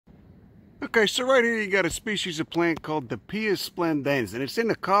Okay, so right here you got a species of plant called Deppea splendens, and it's in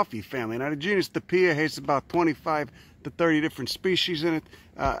the coffee family. Now the genus Deppea has about 25 to 30 different species in it.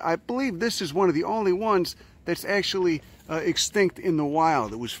 I believe this is one of the only ones that's actually extinct in the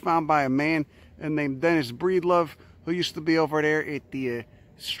wild. It was found by a man named Dennis Breedlove, who used to be over there at the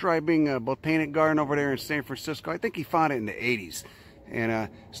striping Botanic Garden over there in San Francisco. I think he found it in the 80s. And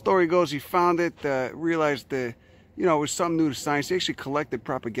story goes he found it, realized you know, it was something new to science. He actually collected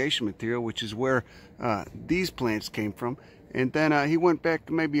propagation material, which is where these plants came from. And then he went back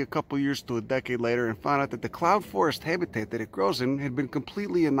maybe a couple years to a decade later and found out that the cloud forest habitat that it grows in had been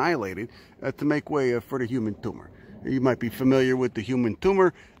completely annihilated to make way for the human tumor. You might be familiar with the human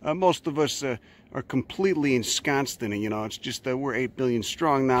tumor. Most of us are completely ensconced in it. You know, it's just we're 8 billion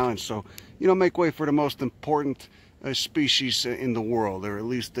strong now, and so, you know, make way for the most important species in the world, or at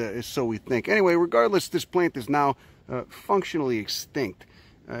least so we think. Anyway, regardless, this plant is now functionally extinct.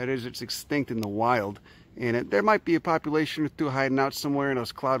 It's extinct in the wild, and there might be a population or two hiding out somewhere in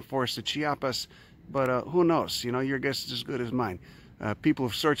those cloud forests of Chiapas, but who knows? You know, your guess is as good as mine. People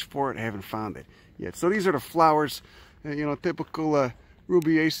have searched for it, haven't found it yet. So these are the flowers, you know, typical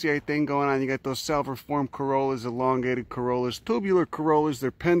Rubiaceae thing going on. You got those salver-form corollas, elongated corollas, tubular corollas. They're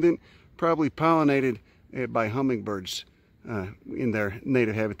pendant, probably pollinated by hummingbirds in their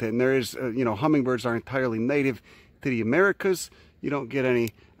native habitat. And there is, you know, hummingbirds are entirely native to the Americas. You don't get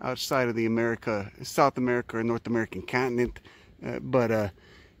any outside of the South America or North American continent. But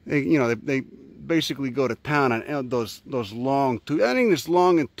you know, they basically go to town on those long, anything that's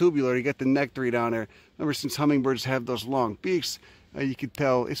long and tubular. You got the nectary down there. Ever since hummingbirds have those long beaks, you could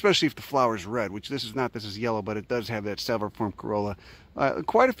tell, especially if the flower is red, which this is not, this is yellow, but it does have that salver-form corolla.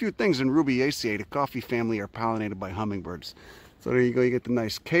 Quite a few things in Rubiaceae, the coffee family, are pollinated by hummingbirds. So there you go, you get the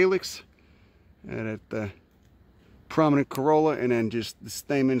nice calyx, and that prominent corolla, and then just the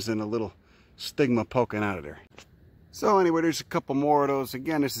stamens and a little stigma poking out of there. So anyway, there's a couple more of those.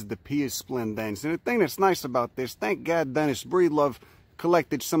 Again, this is the Deppea splendens. And the thing that's nice about this, thank God Dennis Breedlove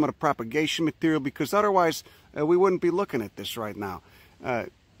collected some of the propagation material, because otherwise we wouldn't be looking at this right now.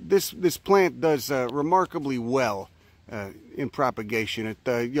 This plant does remarkably well in propagation. It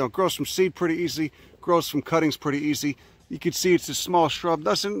you know, grows from seed pretty easy, grows from cuttings pretty easy. You can see it's a small shrub,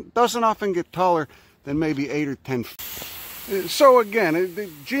 doesn't often get taller than maybe 8 or 10 feet. So again, the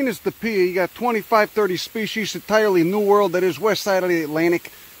genus Deppea, you got 25-30 species, entirely new world, that is west side of the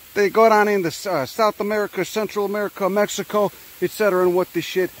Atlantic. They go down into South America, Central America, Mexico, etc. and what this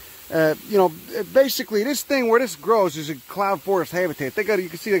shit. You know, basically this thing where this grows is a cloud forest habitat. You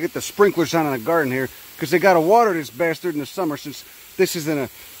can see they get the sprinklers on in the garden here, because they got to water this bastard in the summer, since this is in a,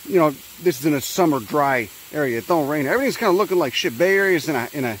 you know, this is in a summer dry area. It don't rain. Everything's kind of looking like shit. Bay Area's in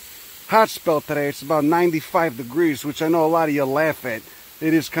a hot spell today. It's about 95 degrees, which I know a lot of you laugh at.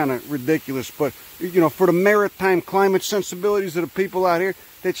 It is kind of ridiculous, but you know, for the maritime climate sensibilities of the people out here,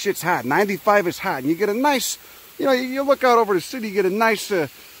 that shit's hot. 95 is hot, and you get a nice, you know, you look out over the city, you get a nice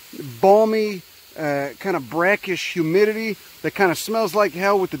balmy, kind of brackish humidity that kind of smells like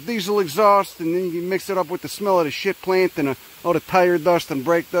hell with the diesel exhaust, and then you can mix it up with the smell of the shit plant and all the tire dust and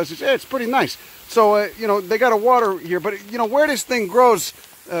brake dust. It's pretty nice. So you know, they got a water here, but you know, where this thing grows,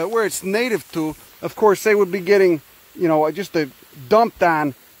 where it's native to, of course they would be getting, you know, just dumped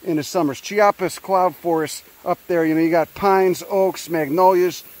on in the summers. Chiapas cloud forests up there, you know, you got pines, oaks,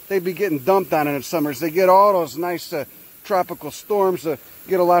 magnolias. They'd be getting dumped on in the summers. They get all those nice tropical storms,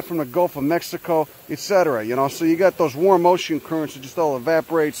 get a lot from the Gulf of Mexico, etc. You know, so you got those warm ocean currents that just all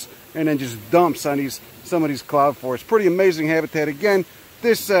evaporates and then just dumps on some of these cloud forests. Pretty amazing habitat. Again,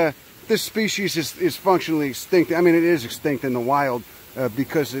 this species is functionally extinct. I mean, it is extinct in the wild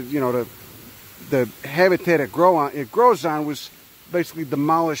because you know, the habitat it grows on was basically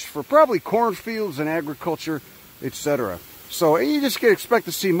demolished for probably cornfields and agriculture, etc. So you just expect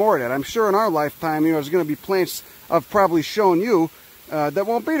to see more of that. I'm sure in our lifetime, you know, there's going to be plants I've probably shown you that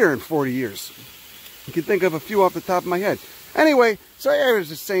won't be there in 40 years. You can think of a few off the top of my head. Anyway, so I was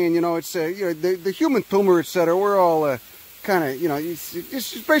just saying, you know, it's you know, the human tumor, etc. We're all kind of, you know,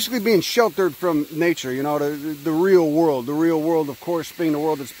 it's basically being sheltered from nature. You know, the real world. The real world, of course, being the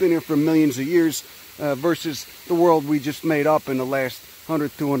world that's been here for millions of years, versus the world we just made up in the last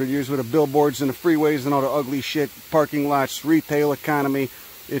 100, 200 years with the billboards and the freeways and all the ugly shit, parking lots, retail economy,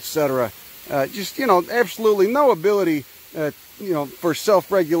 etc. Just, you know, absolutely no ability, you know, for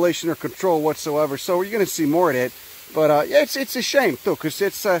self-regulation or control whatsoever. So you're going to see more of that. But yeah, it's a shame too, because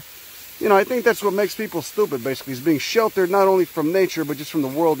it's you know, I think that's what makes people stupid. Basically, is being sheltered not only from nature but just from the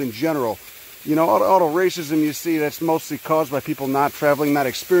world in general. You know, all the racism you see, that's mostly caused by people not traveling, not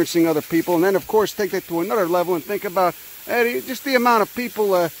experiencing other people. And then, of course, take that to another level and think about just the amount of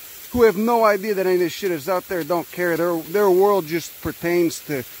people who have no idea that any of this shit is out there, don't care. Their world just pertains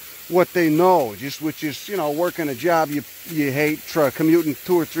to what they know, just which is, you know, working a job you hate, commuting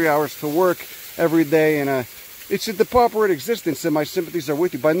 2 or 3 hours to work every day, and it's a depauperate existence, and my sympathies are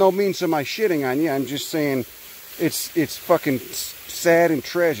with you. By no means am I shitting on you. I'm just saying it's fucking sad and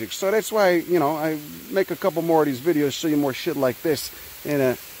tragic. So that's why, you know, I make a couple more of these videos, show you more shit like this,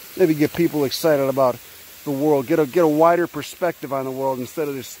 and maybe get people excited about the world, get a wider perspective on the world instead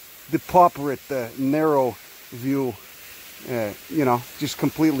of this depauperate, narrow view, you know, just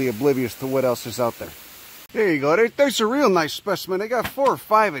completely oblivious to what else is out there. There you go. There's a real nice specimen. They got 4 or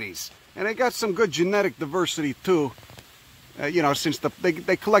 5 of these. And they got some good genetic diversity too. You know, since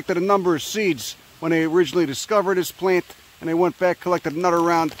they collected a number of seeds when they originally discovered this plant, and they went back, collected another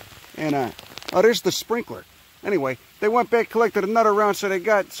round, and oh, there's the sprinkler. Anyway, they went back, collected another round, so they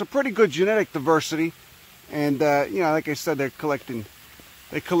got some pretty good genetic diversity. And you know, like I said, they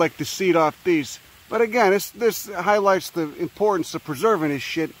collect the seed off these. But again, this highlights the importance of preserving this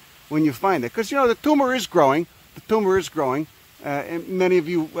shit when you find it, because you know the tumor is growing. The tumor is growing. And many of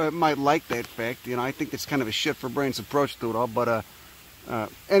you might like that fact. You know, I think it's kind of a shit for brains approach to it all. But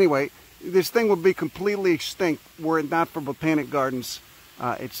anyway, this thing would be completely extinct were it not for Botanic Gardens,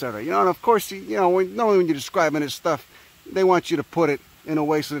 etc. You know, and of course, you know, normally when you're describing this stuff, they want you to put it in a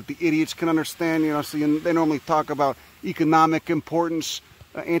way so that the idiots can understand. You know, so they normally talk about economic importance,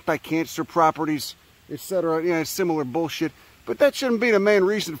 anti-cancer properties, etc. You know, similar bullshit. But that shouldn't be the main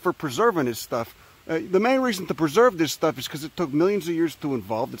reason for preserving this stuff. The main reason to preserve this stuff is because it took millions of years to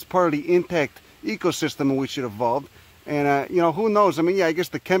evolve. It's part of the intact ecosystem in which it evolved. And, you know, who knows? I mean, yeah, I guess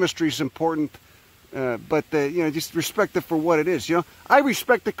the chemistry is important, but, you know, just respect it for what it is. You know, I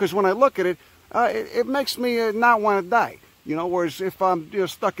respect it because when I look at it, it makes me not want to die. You know, whereas if I'm, you know,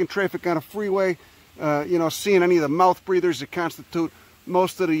 stuck in traffic on a freeway, you know, seeing any of the mouth breathers that constitute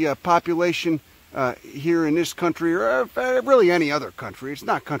most of the population here in this country, or really any other country. It's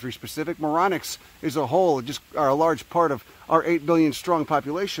not country specific. Moronics as a whole just are a large part of our 8 billion strong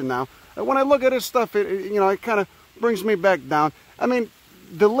population now. When I look at this stuff, you know, it kind of brings me back down. I mean,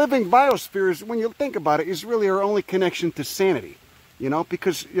 the living biosphere is, when you think about it, is really our only connection to sanity. You know,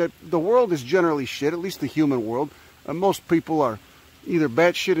 because the world is generally shit, at least the human world. Most people are either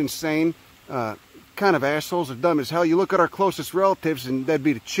batshit insane, kind of assholes, or dumb as hell. You look at our closest relatives, and that'd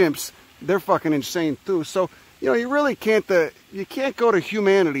be the chimps. They're fucking insane too. So, you know, you really can't, you can't go to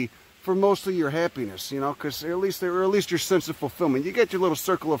humanity for most of your happiness, you know, because at least your sense of fulfillment. You get your little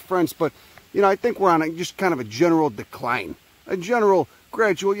circle of friends, but, you know, I think we're on just kind of a general decline. A general,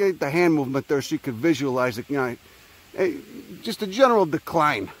 gradual, you the hand movement there so you could visualize it, you know, just a general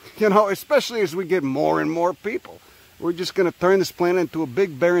decline, you know, especially as we get more and more people. We're just going to turn this planet into a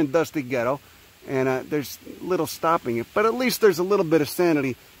big, barren, dusty ghetto, and there's little stopping it. But at least there's a little bit of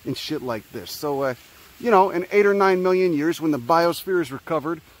sanity in shit like this. So, you know, in 8 or 9 million years, when the biosphere is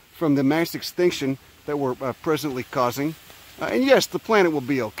recovered from the mass extinction that we're presently causing, and yes, the planet will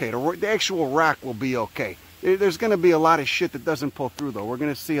be okay. The actual rock will be okay. There's going to be a lot of shit that doesn't pull through, though. We're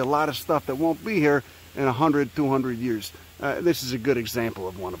going to see a lot of stuff that won't be here in 100, 200 years. This is a good example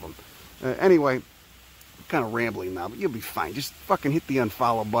of one of them. Anyway, I'm kind of rambling now, but you'll be fine. Just fucking hit the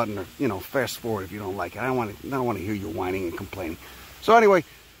unfollow button, or, you know, fast forward if you don't like it. I don't want to hear you whining and complaining. So anyway,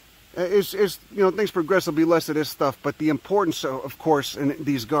 you know, things progress, there'll be less of this stuff, but the importance, of course, in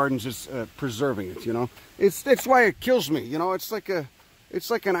these gardens is preserving it. You know, it's why it kills me. You know, it's like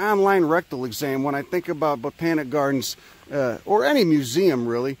an online rectal exam when I think about Botanic Gardens or any museum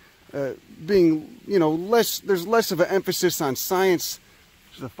really being, you know, there's less of an emphasis on science.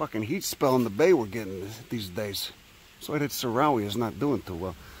 There's a fucking heat spell in the bay we're getting these days. So that Sarawi is not doing too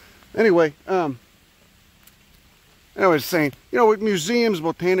well. Anyway, I was saying, you know, with museums,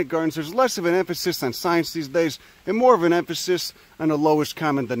 Botanic Gardens, there's less of an emphasis on science these days and more of an emphasis on the lowest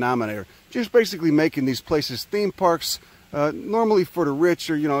common denominator. Just basically making these places theme parks, normally for the rich,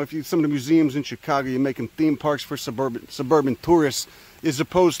 or, you know, if some of the museums in Chicago, you make them theme parks for suburban tourists, as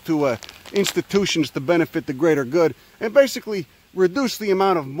opposed to institutions to benefit the greater good, and basically reduce the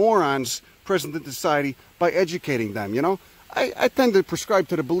amount of morons present in society by educating them, you know. I tend to prescribe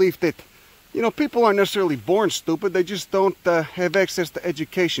to the belief that, you know, people aren't necessarily born stupid, they just don't have access to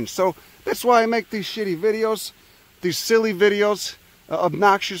education. So that's why I make these shitty videos, these silly videos,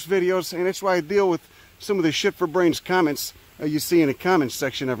 obnoxious videos, and that's why I deal with some of the shit for brains comments you see in the comments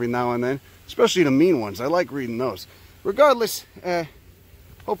section every now and then, especially the mean ones. I like reading those. Regardless,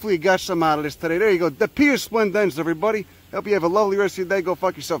 hopefully you got some out of this today. There you go. Deppea Splendens, everybody. Hope you have a lovely rest of your day. Go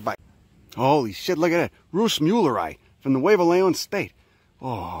fuck yourself. Bye. Holy shit, look at that. Rus Muelleri from the Nuevo Leon state.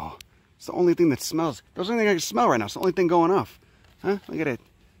 Oh, it's the only thing that smells. There's the only thing I can smell right now. It's the only thing going off. Huh? Look at it.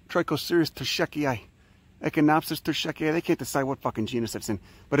 Trichocereus terscheckii. Echinopsis terscheckii. They can't decide what fucking genus it's in.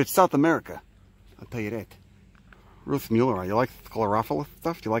 But it's South America. I'll tell you that. Ruth Mueller, you like chlorophyll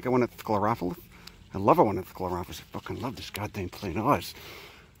stuff? Do you like it when it's chlorophyll? I love it when it's chlorophyll. I fucking love this goddamn plant. Oh, what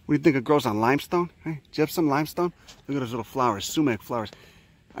do you think it grows on limestone? Hey, gypsum, limestone? Look at those little flowers, sumac flowers.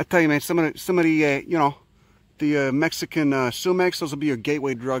 I tell you, man, some of the you know, the Mexican sumacs, those will be your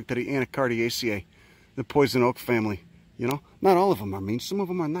gateway drug to the Anacardiaceae, the poison oak family. You know, not all of them are mean. Some of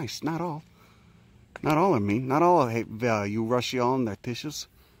them are nice. Not all. Not all are mean. Not all hate Urushiol and their tissues.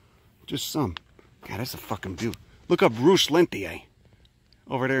 Just some. God, that's a fucking beauty. Look up Bruce Lintier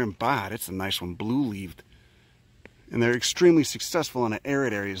over there in Baja. That's a nice one, blue-leaved. And they're extremely successful in the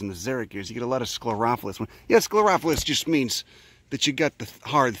arid areas in the xeric areas. You get a lot of sclerophyllus. Yeah, sclerophyllus just means that you got the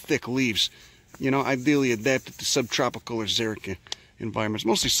hard, thick leaves. You know, ideally adapted to subtropical or xeric environments.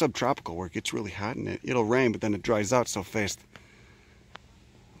 Mostly subtropical where it gets really hot and it'll rain, but then it dries out so fast.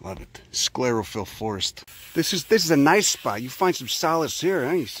 Love it. Sclerophyll forest. This is a nice spot. You find some solace here,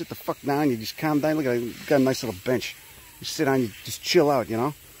 huh? You sit the fuck down, you just calm down. Look at it, you got a nice little bench. You sit down, you just chill out, you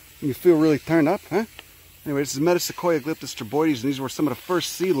know? And you feel really turned up, huh? Anyway, this is Metasequoia glyptus terboides, and these were some of the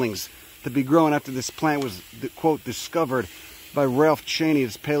first seedlings to be grown after this plant was, quote, discovered by Ralph Cheney,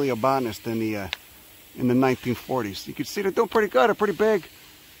 this paleobotanist, in the 1940s. You can see they're doing pretty good. They're pretty big.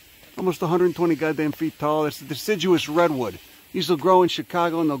 Almost 120 goddamn feet tall. It's a deciduous redwood. These will grow in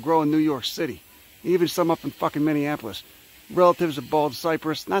Chicago and they'll grow in New York City. Even some up in fucking Minneapolis. Relatives of bald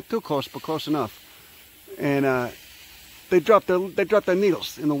cypress. Not too close, but close enough. And they drop their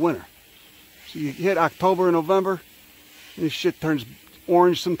needles in the winter. So you hit October and November, and this shit turns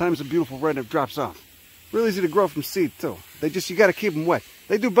orange, sometimes a beautiful red, and it drops off. Really easy to grow from seed too. You got to keep them wet.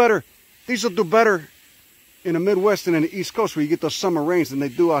 They do better. These will do better in the Midwest and in the East Coast where you get those summer rains than they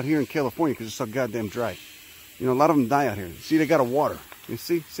do out here in California because it's so goddamn dry. You know, a lot of them die out here. See, they got to water. You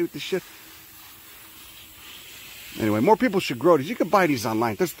see what this shit? Anyway, more people should grow these. You can buy these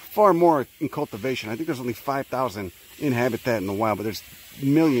online. There's far more in cultivation. I think there's only 5,000 in habitat in the wild, but there's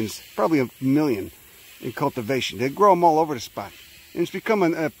millions, probably a million in cultivation. They grow them all over the spot. And it's become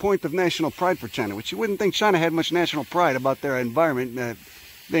a point of national pride for China, which you wouldn't think China had much national pride about their environment,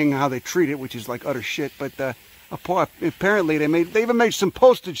 being how they treat it, which is like utter shit. But apparently they even made some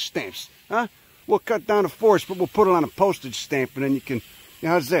postage stamps. Huh? We'll cut down a forest, but we'll put it on a postage stamp, and then you can, you know,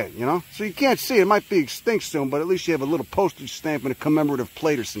 how's that, you know? So you can't see it. It might be extinct soon, but at least you have a little postage stamp and a commemorative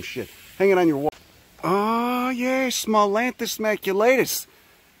plate or some shit. Hang it on your wall. Oh, yeah, Smallanthus maculatus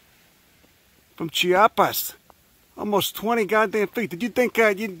from Chiapas. Almost 20 goddamn feet. Did you think,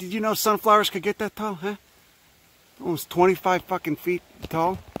 did you know sunflowers could get that tall, huh? Almost 25 fucking feet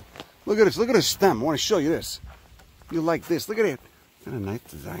tall. Look at this. Look at this stem. I want to show you this. You like this. Look at it. Kind of nice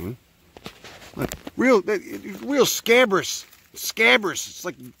design. Look, real scabrous. Scabrous. It's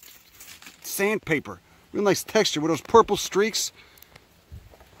like sandpaper. Real nice texture with those purple streaks.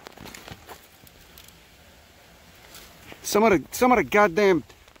 Some of the goddamn,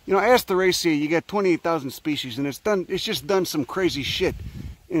 you know, Asteraceae, you got 28,000 species, and it's just done some crazy shit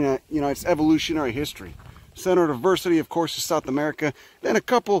in you know, its evolutionary history. Center of diversity, of course, is South America. Then a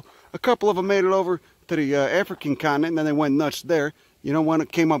couple of them made it over to the African continent, and then they went nuts there. You know, when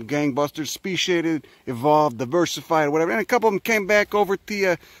it came up gangbusters, speciated, evolved, diversified, whatever. And a couple of them came back over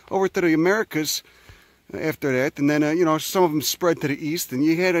to the Americas after that. And then, you know, some of them spread to the east. And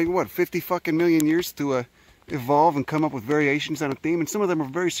you had, what, 50 fucking million years to evolve and come up with variations on a theme. And some of them are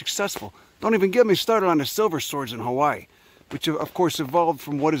very successful. Don't even get me started on the silver swords in Hawaii, which, of course, evolved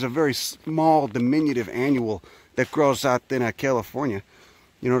from what is a very small, diminutive annual that grows out in California.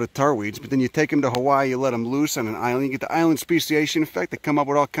 You know, the tarweeds, but then you take them to Hawaii, you let them loose on an island, you get the island speciation effect. They come up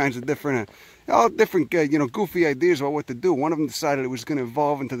with all kinds of different, you know, goofy ideas about what to do. One of them decided it was going to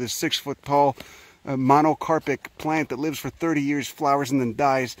evolve into this 6-foot-tall monocarpic plant that lives for 30 years, flowers, and then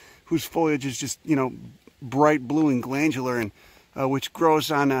dies, whose foliage is just, you know, bright blue and glandular, and which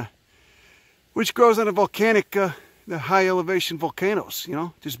grows on a volcanic, the high elevation volcanoes. You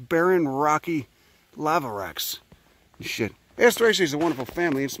know, just barren, rocky lava rocks and shit. Asteraceae is a wonderful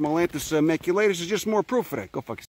family, and Smallanthus maculatus is just more proof of that. Go fuck yourself.